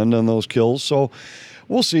back end on those kills. So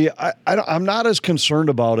we'll see. I'm not as concerned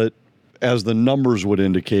about it as the numbers would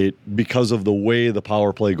indicate because of the way the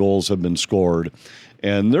power play goals have been scored.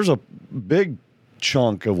 And there's a big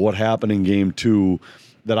chunk of what happened in game 2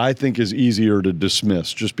 that I think is easier to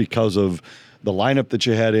dismiss just because of the lineup that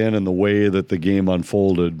you had in and the way that the game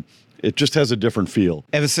unfolded. It just has a different feel.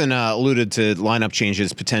 Evason alluded to lineup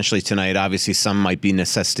changes potentially tonight. Obviously, some might be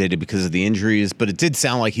necessitated because of the injuries, but it did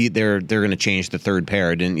sound like they're going to change the third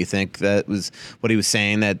pair. Didn't you think that was what he was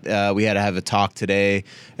saying? That we had to have a talk today.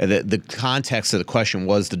 The context of the question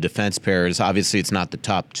was the defense pairs. Obviously, it's not the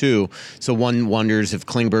top two, so one wonders if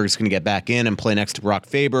Klingberg's going to get back in and play next to Brock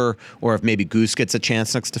Faber, or if maybe Goose gets a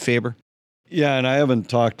chance next to Faber. Yeah, and I haven't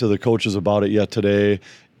talked to the coaches about it yet today.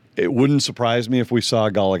 It wouldn't surprise me if we saw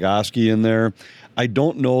Goligoski in there. I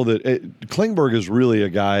don't know that Klingberg is really a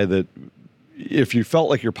guy that if you felt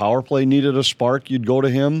like your power play needed a spark, you'd go to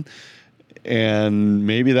him. And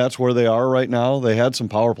maybe that's where they are right now. They had some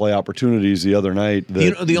power play opportunities the other night.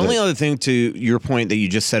 The only other thing to your point that you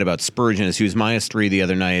just said about Spurgeon is he was -3 the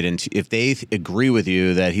other night. And if they agree with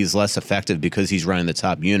you that he's less effective because he's running the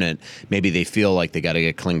top unit, maybe they feel like they got to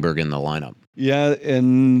get Klingberg in the lineup. Yeah,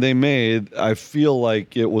 and they may. I feel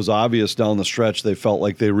like it was obvious down the stretch they felt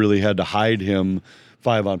like they really had to hide him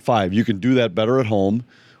 5-on-5. You can do that better at home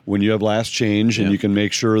when you have last change, and you can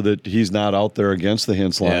make sure that he's not out there against the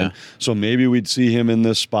Hintz line. Yeah. So maybe we'd see him in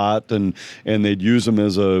this spot, and they'd use him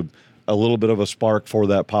as a little bit of a spark for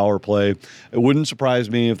that power play. It wouldn't surprise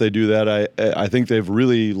me if they do that. I think they've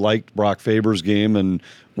really liked Brock Faber's game, and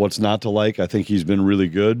what's not to like. I think he's been really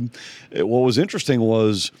good. What was interesting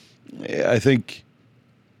was I think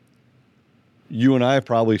you and I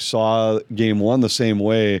probably saw game 1 the same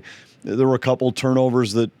way. There were a couple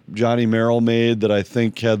turnovers that Johnny Merrill made that I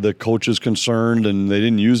think had the coaches concerned, and they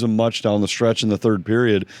didn't use him much down the stretch in the third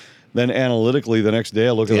period. Then analytically, the next day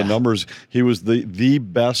I look at the numbers. He was the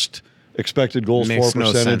best expected goals for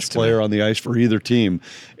percentage player on the ice for either team,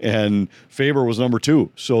 and Faber was number 2.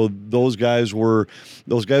 So those guys were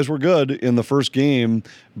good in the first game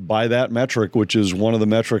by that metric, which is one of the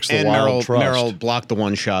metrics the Wild trust. Merrill blocked the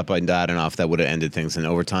one shot by Dadonov that would have ended things in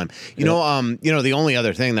overtime. You know, the only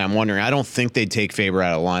other thing that I'm wondering, I don't think they'd take Faber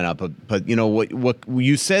out of the lineup, but you know what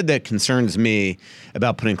you said that concerns me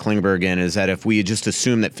about putting Klingberg in is that if we just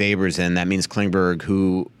assume that Faber's in, that means Klingberg,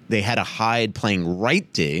 who they had to hide playing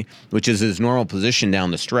right D, which is his normal position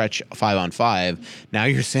down the stretch, 5-on-5. Now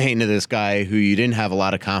you're saying to this guy who you didn't have a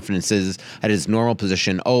lot of confidence is at his normal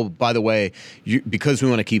position, oh, by the way, because we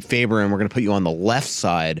want to keep Faber and we're going to put you on the left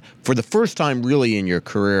side for the first time really in your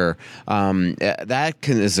career,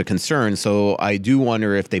 is a concern. So I do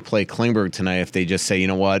wonder if they play Klingberg tonight, if they just say, you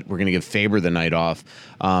know what, we're going to give Faber the night off,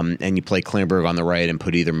 and you play Klingberg on the right and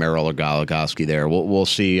put either Merrill or Goligoski there. We'll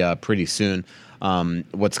see pretty soon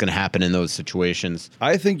what's going to happen in those situations.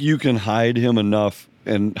 I think you can hide him enough,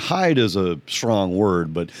 and hide is a strong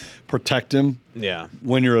word, but protect him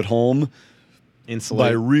when you're at home. Insulate. By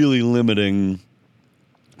really limiting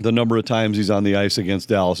the number of times he's on the ice against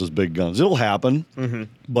Dallas's big guns. It'll happen,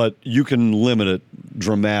 but you can limit it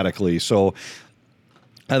dramatically. So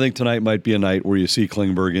I think tonight might be a night where you see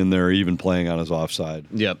Klingberg in there, even playing on his offside.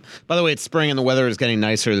 Yep. By the way, it's spring and the weather is getting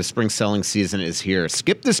nicer. The spring selling season is here.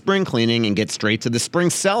 Skip the spring cleaning and get straight to the spring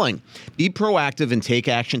selling. Be proactive and take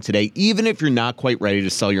action today, even if you're not quite ready to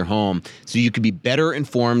sell your home, so you can be better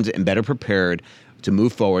informed and better prepared to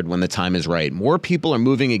move forward when the time is right. More people are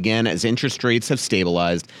moving again as interest rates have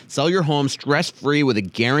stabilized. Sell your home stress-free with a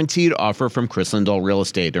guaranteed offer from Chris Lindahl Real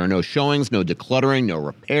Estate. There are no showings, no decluttering, no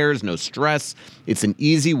repairs, no stress. It's an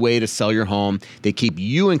easy way to sell your home. They keep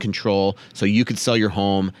you in control so you can sell your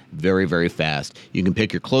home very, very fast. You can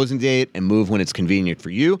pick your closing date and move when it's convenient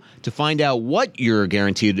for you. To find out what your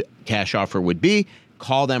guaranteed cash offer would be,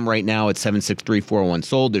 call them right now at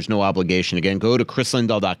 763-401-SOLD. There's no obligation. Again, go to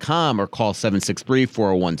chrislindahl.com or call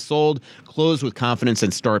 763-401-SOLD. Close with confidence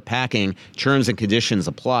and start packing. Terms and conditions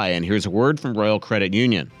apply. And here's a word from Royal Credit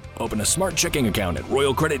Union. Open a Smart Checking account at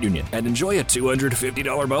Royal Credit Union and enjoy a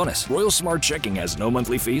 $250 bonus. Royal Smart Checking has no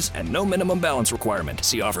monthly fees and no minimum balance requirement.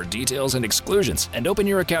 See offer details and exclusions and open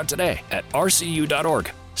your account today at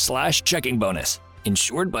rcu.org/checking bonus.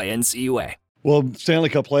 Insured by NCUA. Well, Stanley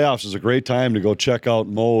Cup playoffs is a great time to go check out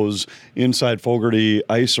Moe's inside Fogarty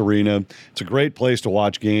Ice Arena. It's a great place to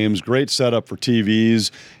watch games, great setup for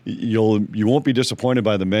TVs. You won't be disappointed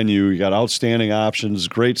by the menu. You got outstanding options,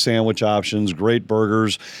 great sandwich options, great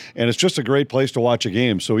burgers, and it's just a great place to watch a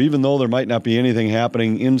game. So even though there might not be anything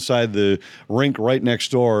happening inside the rink right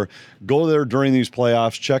next door, go there during these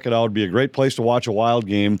playoffs, check it out. It'd be a great place to watch a Wild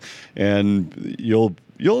game, and you'll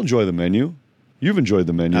enjoy the menu. You've enjoyed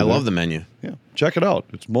the menu. I love the menu. Yeah, check it out.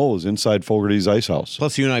 It's Moe's inside Fogarty's Ice House.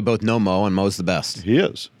 Plus, you and I both know Mo, and Mo's the best. He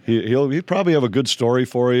is. He'll probably have a good story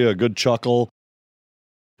for you, a good chuckle.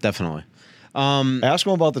 Definitely. Ask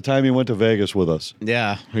him about the time he went to Vegas with us.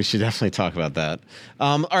 Yeah, we should definitely talk about that.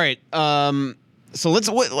 All right. So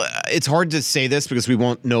it's hard to say this because we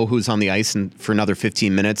won't know who's on the ice for another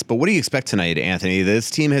 15 minutes, but what do you expect tonight, Anthony? This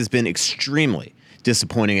team has been extremely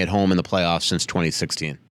disappointing at home in the playoffs since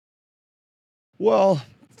 2016. Well,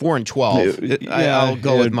 4-12. I'll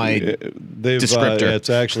go with my descriptor. It's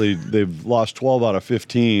actually they've lost 12 out of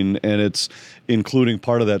 15, and it's including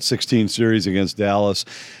part of that 16 series against Dallas.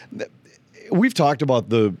 We've talked about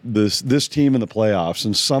this team in the playoffs,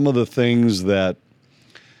 and some of the things that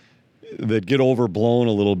get overblown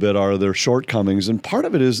a little bit are their shortcomings, and part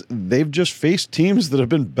of it is they've just faced teams that have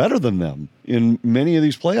been better than them in many of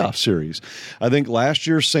these playoff series. I think last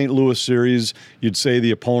year's St. Louis series, you'd say the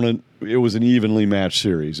opponent, it was an evenly matched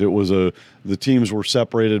series. It was the teams were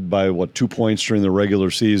separated by 2 points during the regular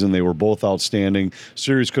season. They were both outstanding.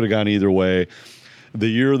 Series could have gone either way. The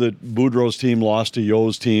year that Boudreau's team lost to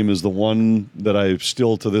Yo's team is the one that I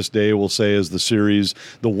still to this day will say is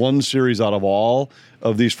the one series out of all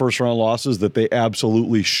of these first-round losses that they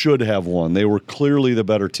absolutely should have won. They were clearly the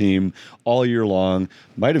better team all year long.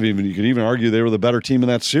 You could even argue they were the better team in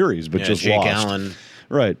that series, but just Jake lost. Allen.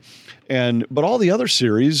 Right. But all the other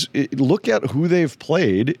series, look at who they've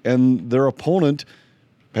played, and their opponent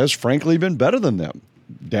has frankly been better than them.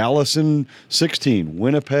 Dallas in 16,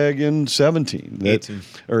 Winnipeg in 17.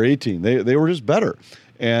 18. They were just better.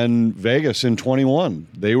 And Vegas in 21.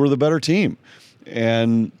 They were the better team.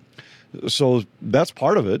 And so that's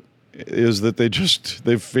part of it, is that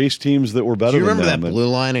they've faced temes that were better than them. Do you remember that blue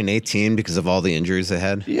line in 18 because of all the injuries they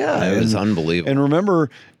had? Yeah. It was unbelievable. And remember,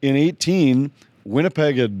 in 18,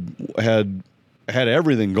 Winnipeg had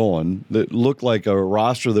everything going that looked like a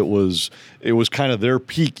roster that was kind of their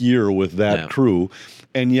peak year with that crew.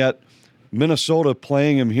 And yet Minnesota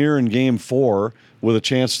playing him here in Game 4 with a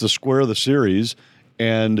chance to square the series,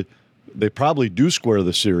 and they probably do square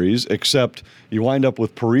the series, except you wind up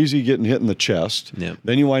with Parise getting hit in the chest. Yep.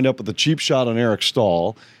 Then you wind up with the cheap shot on Eric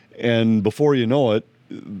Stahl, and before you know it,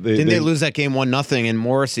 Didn't they lose that game 1-0, and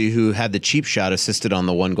Morrissey, who had the cheap shot, assisted on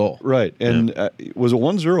the one goal? Right, and was it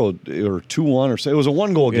 1-0 or 2-1 or it was a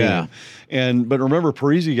one-goal game. Yeah. But remember,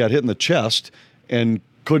 Parise got hit in the chest and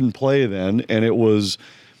couldn't play then, and it was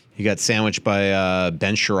he got sandwiched by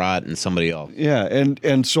Ben Sherratt and somebody else. Yeah,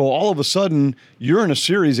 and so all of a sudden you're in a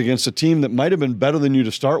series against a team that might have been better than you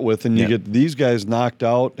to start with, and you get these guys knocked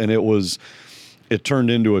out, and it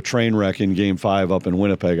turned into a train wreck in Game 5 up in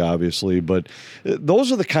Winnipeg, obviously. But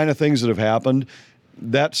those are the kind of things that have happened.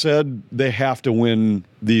 That said, they have to win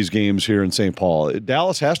these games here in St. Paul.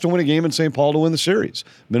 Dallas has to win a game in St. Paul to win the series.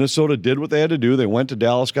 Minnesota did what they had to do. They went to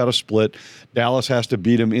Dallas, got a split. Dallas has to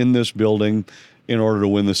beat them in this building in order to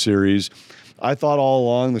win the series. I thought all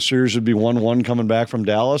along the series would be 1-1 coming back from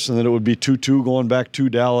Dallas, and then it would be 2-2 going back to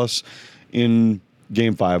Dallas in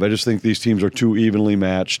Game 5. I just think these teams are too evenly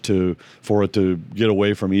matched for it to get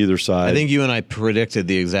away from either side. I think you and I predicted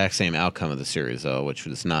the exact same outcome of the series, though, which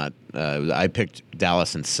was not. I picked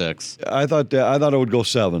Dallas in 6. I thought it would go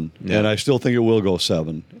 7, and I still think it will go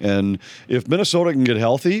 7. And if Minnesota can get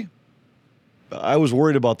healthy, I was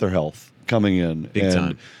worried about their health coming in. Big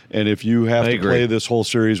time. And if you have to play this whole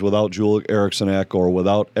series without Joel Eriksson-Ek or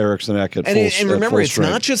without Eriksson-Ek at full strength. And remember, it's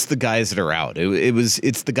not just the guys that are out.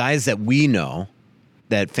 It's the guys that we know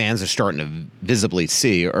that fans are starting to visibly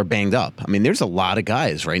see are banged up. I mean, there's a lot of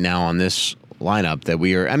guys right now on this lineup that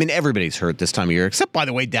everybody's hurt this time of year, except, by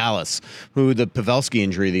the way, Dallas, who the Pavelski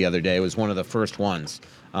injury the other day was one of the first ones.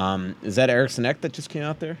 Is that Eriksson-Ek that just came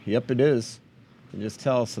out there? Yep, it is. You can just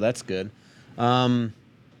tell, so that's good. That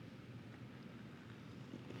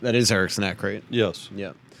is Eriksson-Ek, right? Yes.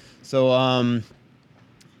 Yeah. So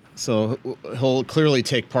he'll clearly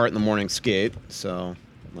take part in the morning skate, so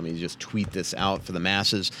Let me just tweet this out for the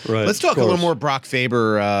masses. Right, Let's talk of a little course. more Brock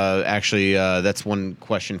Faber. Actually, that's one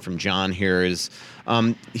question from John here is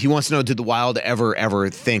he wants to know, did the Wild ever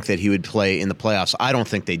think that he would play in the playoffs? I don't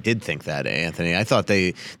think they did think that, Anthony. I thought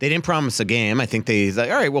they didn't promise a game. I think they like,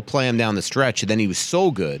 all right, we'll play him down the stretch. And then he was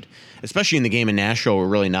so good, especially in the game in Nashville where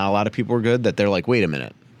really not a lot of people were good, that they're like, wait a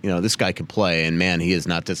minute. This guy can play, and man, he is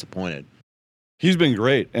not disappointed. He's been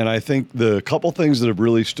great, and I think the couple things that have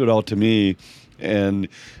really stood out to me, and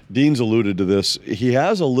Dean's alluded to this, he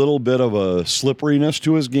has a little bit of a slipperiness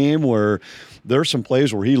to his game where there's some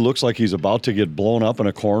plays where he looks like he's about to get blown up in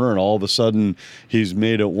a corner, and all of a sudden he's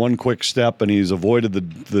made it one quick step and he's avoided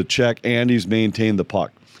the check and he's maintained the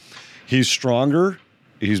puck. He's stronger.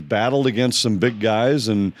 He's battled against some big guys,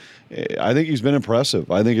 and I think he's been impressive.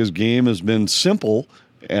 I think his game has been simple,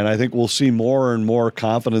 and I think we'll see more and more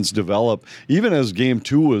confidence develop. Even as Game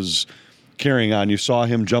 2 was carrying on, you saw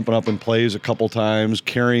him jumping up in plays a couple times,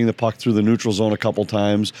 carrying the puck through the neutral zone a couple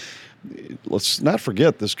times. Let's not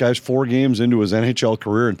forget, this guy's 4 games into his NHL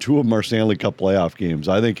career, and 2 of them are Stanley Cup playoff games.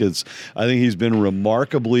 I think he's been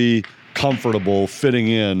remarkably comfortable fitting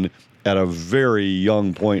in at a very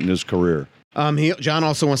young point in his career. John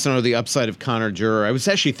also wants to know the upside of Connor Durer. I was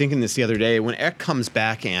actually thinking this the other day. When Ek comes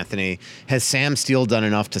back, Anthony, has Sam Steele done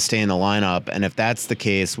enough to stay in the lineup? And if that's the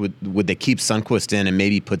case, would they keep Sundqvist in and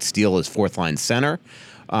maybe put Steele as fourth-line center?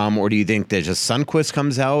 Or do you think that just Sundqvist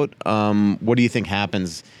comes out? What do you think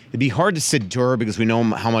happens? It'd be hard to sit Durer because we know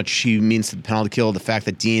how much he means to the penalty kill, the fact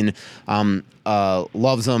that Dean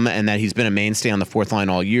loves him and that he's been a mainstay on the fourth line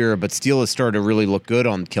all year. But Steele has started to really look good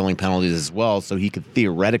on killing penalties as well, so he could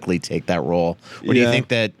theoretically take that role. Or do you think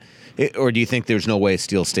do you think there's no way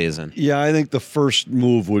Steele stays in? Yeah, I think the first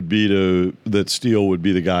move would be that Steele would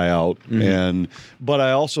be the guy out. Mm-hmm. But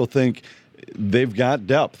I also think they've got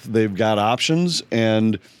depth. They've got options,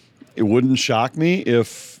 and it wouldn't shock me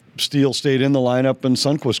if Steele stayed in the lineup and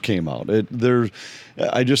Sundqvist came out.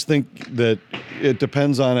 I just think that it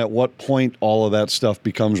depends on at what point all of that stuff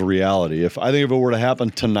becomes reality. I think if it were to happen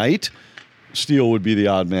tonight, Steele would be the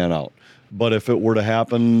odd man out. But if it were to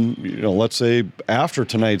happen, let's say after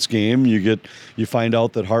tonight's game, you find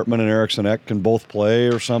out that Hartman and Eriksson Ek can both play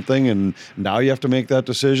or something, and now you have to make that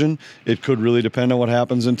decision. It could really depend on what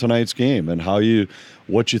happens in tonight's game and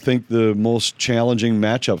what you think the most challenging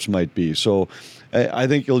matchups might be. So I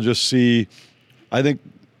think you'll just see. I think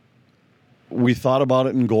we thought about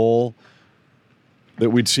it in goal that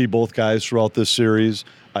we'd see both guys throughout this series.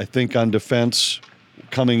 I think on defense,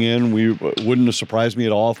 coming in, wouldn't have surprised me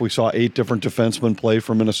at all if we saw 8 different defensemen play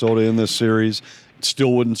for Minnesota in this series. It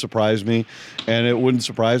still wouldn't surprise me. And it wouldn't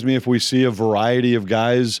surprise me if we see a variety of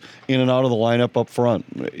guys in and out of the lineup up front,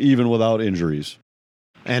 even without injuries.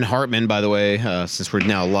 And Hartman, by the way, since we're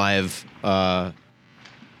now live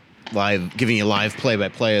giving you live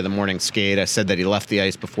play-by-play of the morning skate. I said that he left the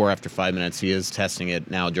ice after 5 minutes. He is testing it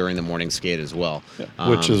now during the morning skate as well.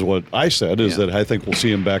 Which is what I said, is that I think we'll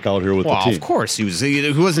see him back out here with the team. Well, of course. He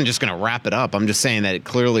wasn't just going to wrap it up. I'm just saying that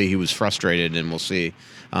clearly he was frustrated, and we'll see.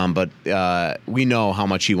 But we know how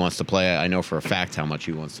much he wants to play. I know for a fact how much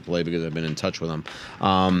he wants to play because I've been in touch with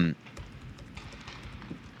him.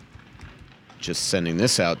 Just sending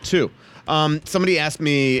this out, too. Somebody asked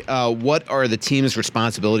me, what are the team's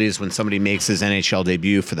responsibilities when somebody makes his NHL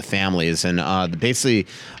debut for the families? And basically,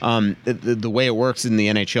 the way it works in the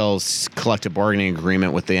NHL's collective bargaining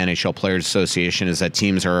agreement with the NHL Players Association is that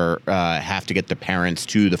teams have to get the parents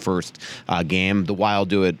to the first game. The Wild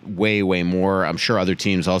do it way, way more. I'm sure other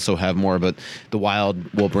teams also have more, but the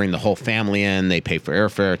Wild will bring the whole family in. They pay for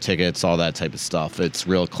airfare, tickets, all that type of stuff. It's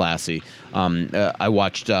real classy. I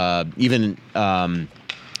watched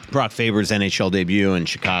Brock Faber's NHL debut in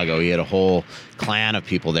Chicago. He had a whole clan of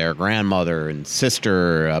people there, grandmother and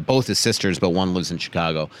sister, both his sisters, but one lives in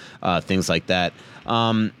Chicago, things like that.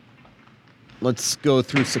 Let's go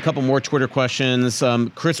through a couple more Twitter questions.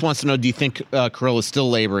 Chris wants to know, do you think Kirill is still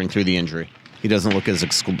laboring through the injury? He doesn't look as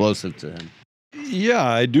explosive to him. Yeah,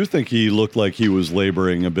 I do think he looked like he was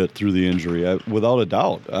laboring a bit through the injury, without a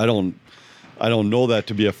doubt. I don't know that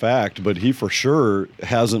to be a fact, but he for sure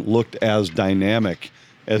hasn't looked as dynamic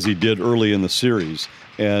as he did early in the series.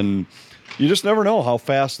 And you just never know how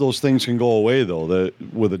fast those things can go away, though.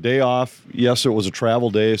 With a day off, yes, it was a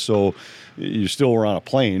travel day, so you still were on a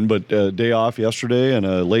plane, but a day off yesterday and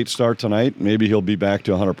a late start tonight, maybe he'll be back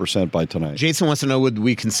to 100% by tonight. Jason wants to know, would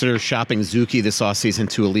we consider shopping Zuki this offseason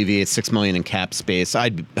to alleviate $6 million in cap space?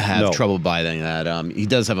 I'd have trouble buying that. He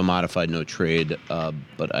does have a modified no trade,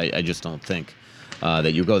 but I just don't think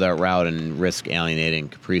that you go that route and risk alienating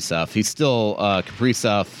Kaprizov. He's still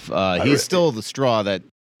Kaprizov. He's still the straw that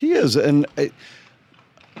he is, and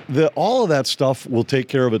all of that stuff will take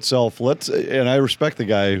care of itself. And I respect the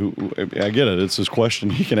guy who, I get it. It's his question.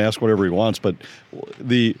 He can ask whatever he wants, but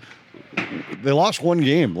they lost one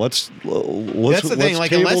game. Let's that's the thing. Like,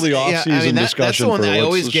 table the offseason discussion. That's the one that I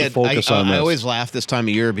always get. I I always laugh this time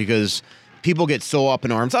of year because people get so up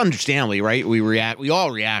in arms, understandably, right? We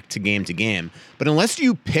all react to game. But unless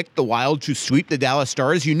you picked the Wild to sweep the Dallas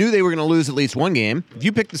Stars, you knew they were going to lose at least one game. If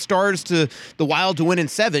you picked the Wild to win in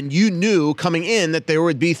 7, you knew coming in that there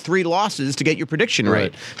would be 3 losses to get your prediction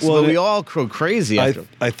right. So we all go crazy.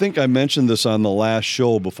 I think I mentioned this on the last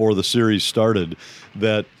show before the series started,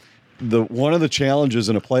 that one of the challenges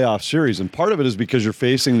in a playoff series, and part of it is because you're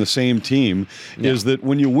facing the same team, is that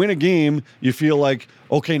when you win a game, you feel like,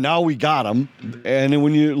 okay, now we got them. And then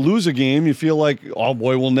when you lose a game, you feel like, oh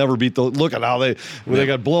boy, we'll never beat look at how they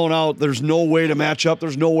got blown out. There's no way to match up.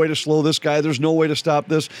 There's no way to slow this guy. There's no way to stop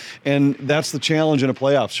this. And that's the challenge in a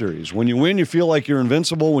playoff series. When you win, you feel like you're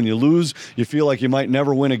invincible. When you lose, you feel like you might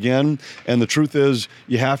never win again. And the truth is,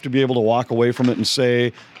 you have to be able to walk away from it and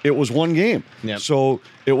say, it was one game. Yep. So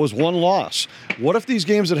it was one loss. What if these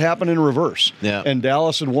games had happened in reverse? Yeah. And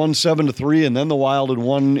Dallas had won 7-3, and then the Wild had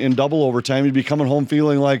won in double overtime? You'd be coming home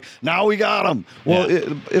feeling like, now we got them. Well,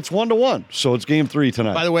 it's 1-1, so it's game 3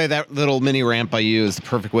 tonight. By the way, that little mini rant by you is the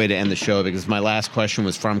perfect way to end the show, because my last question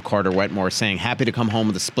was from Carter Wetmore saying, happy to come home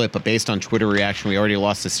with a split, but based on Twitter reaction, we already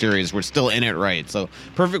lost the series. We're still in it, right? So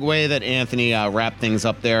perfect way that Anthony wrapped things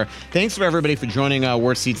up there. Thanks for everybody for joining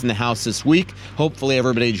Worst Seats in the House this week. Hopefully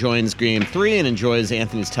everybody joins game 3 and enjoys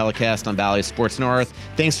Anthony's telecast on Valley Sports North.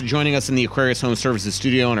 Thanks for joining us in the Aquarius Home Services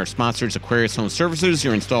studio and our sponsors, Aquarius Home Services,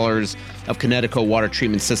 your installers of Connecticut water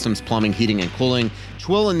treatment systems, plumbing, heating, and cooling,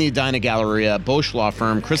 Twill and the Edina Galleria, Bosch Law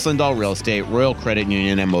Firm, Chris Lindahl Real Estate, Royal Credit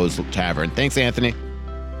Union, and Moe's Tavern. Thanks, Anthony.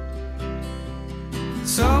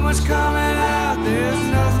 So much coming out, there's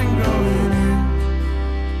nothing going in.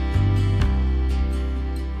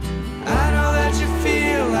 I know that you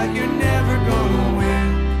feel like you're never gonna win.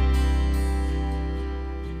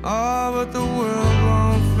 Oh, but the world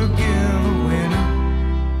won't forgive a winner.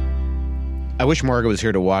 I wish Margaret was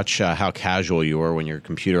here to watch how casual you were when your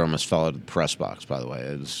computer almost fell out of the press box, by the way.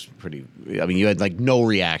 It was pretty, I mean, you had like no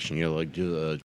reaction. You're like,